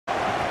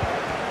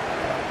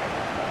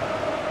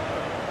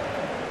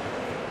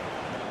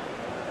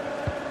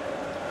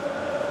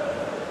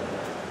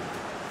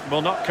Well,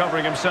 not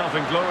covering himself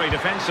in glory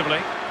defensively.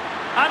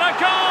 And a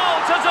goal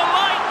to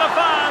delight the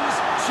fans.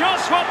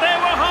 Just what they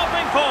were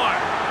hoping for.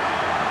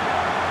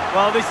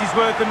 Well, this is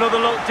worth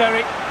another look,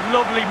 Derek.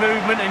 Lovely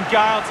movement and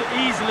guile to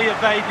easily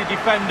evade the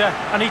defender.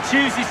 And he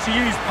chooses to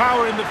use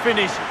power in the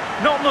finish.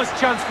 Not much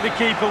chance for the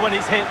keeper when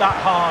it's hit that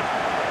hard.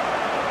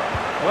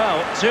 Well,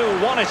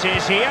 2-1 it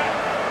is here.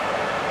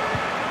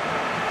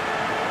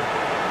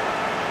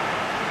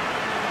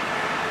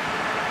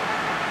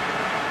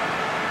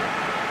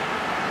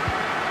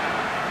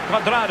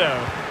 Cuadrado.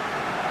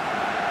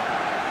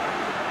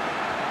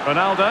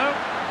 Ronaldo.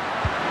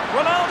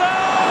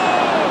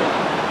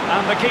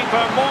 And the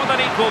keeper more than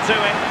equal to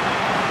it.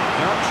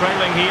 Not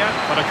trailing here,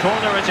 but a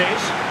corner it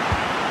is.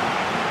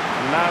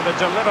 Now the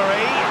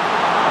delivery.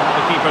 And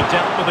the keeper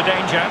dealt with the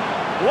danger.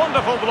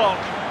 Wonderful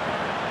block.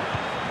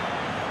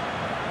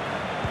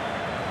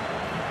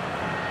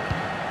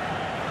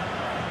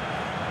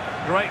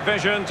 Great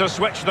vision to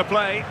switch the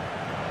play.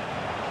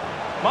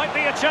 Might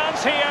be a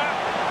chance here.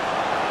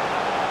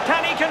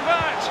 Can he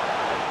convert?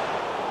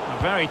 A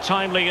very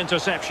timely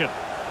interception.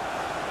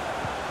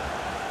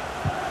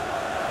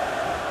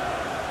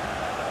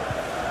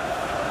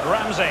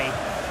 Ramsey.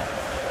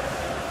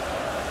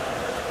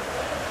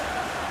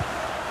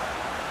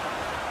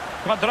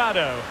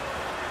 Cuadrado.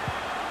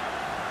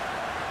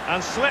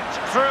 And slipped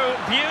through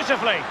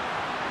beautifully.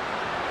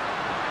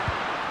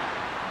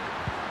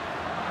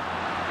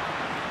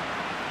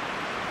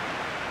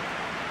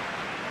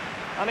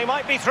 And he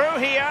might be through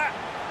here.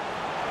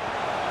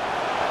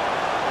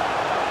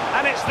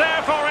 And it's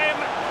there for him.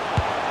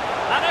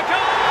 And a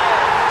goal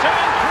to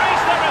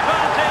increase their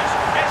advantage.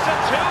 It's a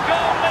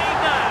 2-goal lead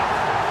now.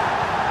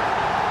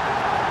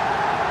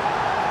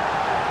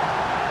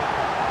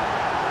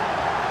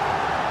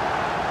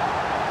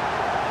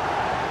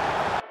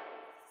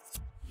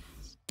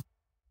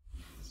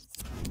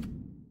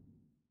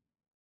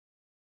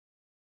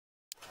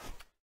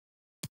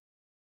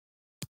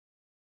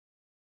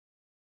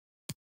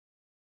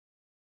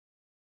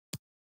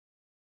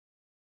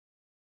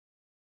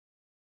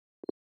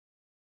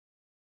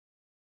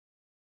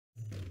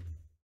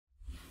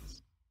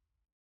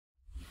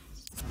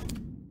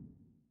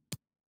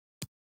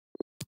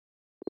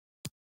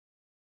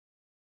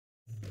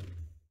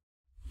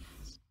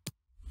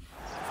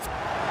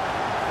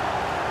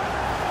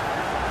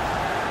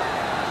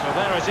 So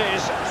there it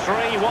is,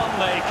 3-1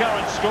 the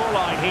current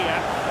scoreline here.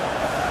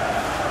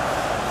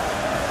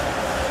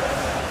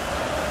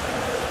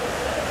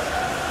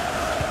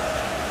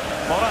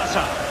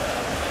 Morata.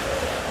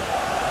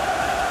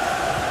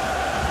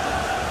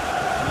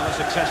 Another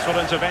successful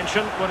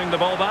intervention, winning the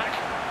ball back.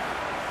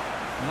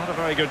 Not a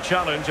very good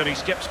challenge, and he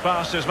skips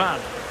past his man.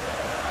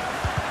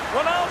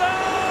 Ronaldo!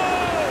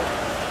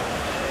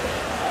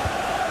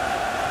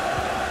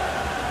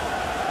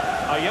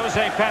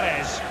 Jose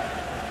Perez.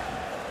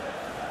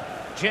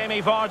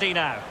 Jamie Vardy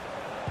now.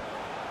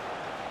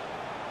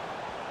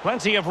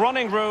 Plenty of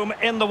running room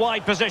in the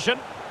wide position.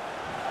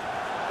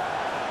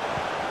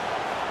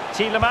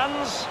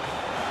 Tielemans.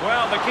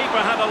 Well, the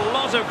keeper had a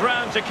lot of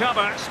ground to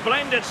cover.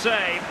 Splendid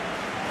save.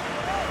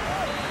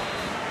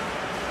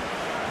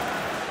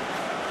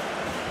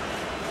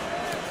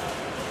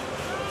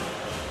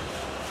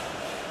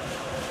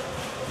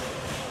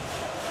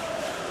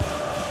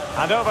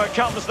 And over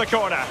comes the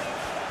corner.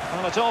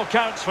 Well, it all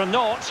counts for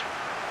naught.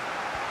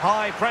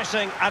 High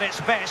pressing at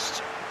its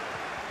best.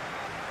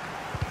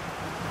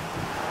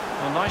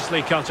 Well,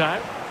 nicely cut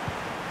out.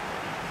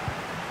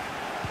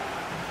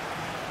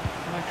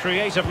 And a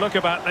creative look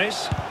about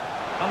this.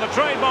 And the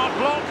trademark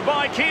block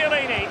by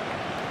Chiellini.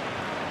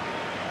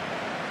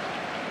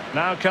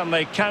 Now can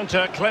they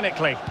counter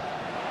clinically?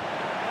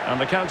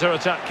 And the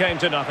counter-attack came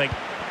to nothing.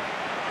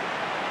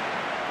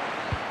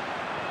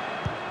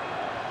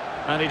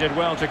 And he did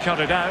well to cut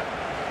it out.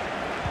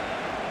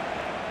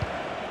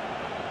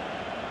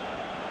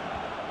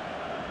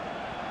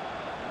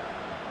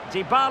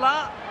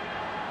 Dybala.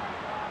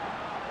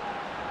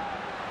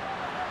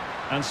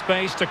 And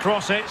space to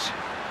cross it.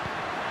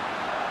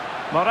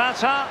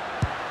 Morata.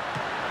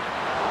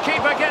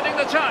 Keeper getting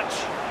the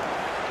touch.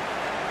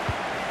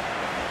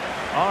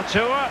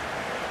 Artur.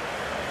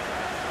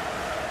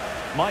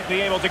 Might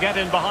be able to get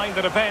in behind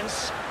the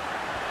defence.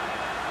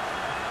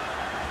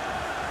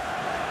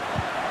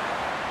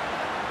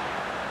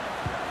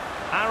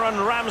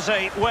 Aaron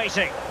Ramsey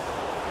waiting.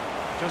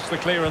 Just the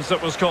clearance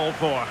that was called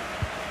for.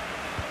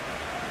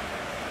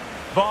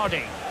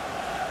 Vardy.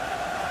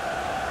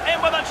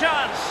 In with a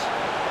chance.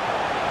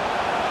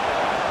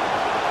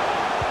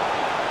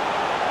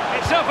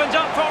 It's opened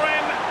up for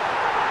him.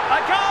 A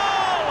goal!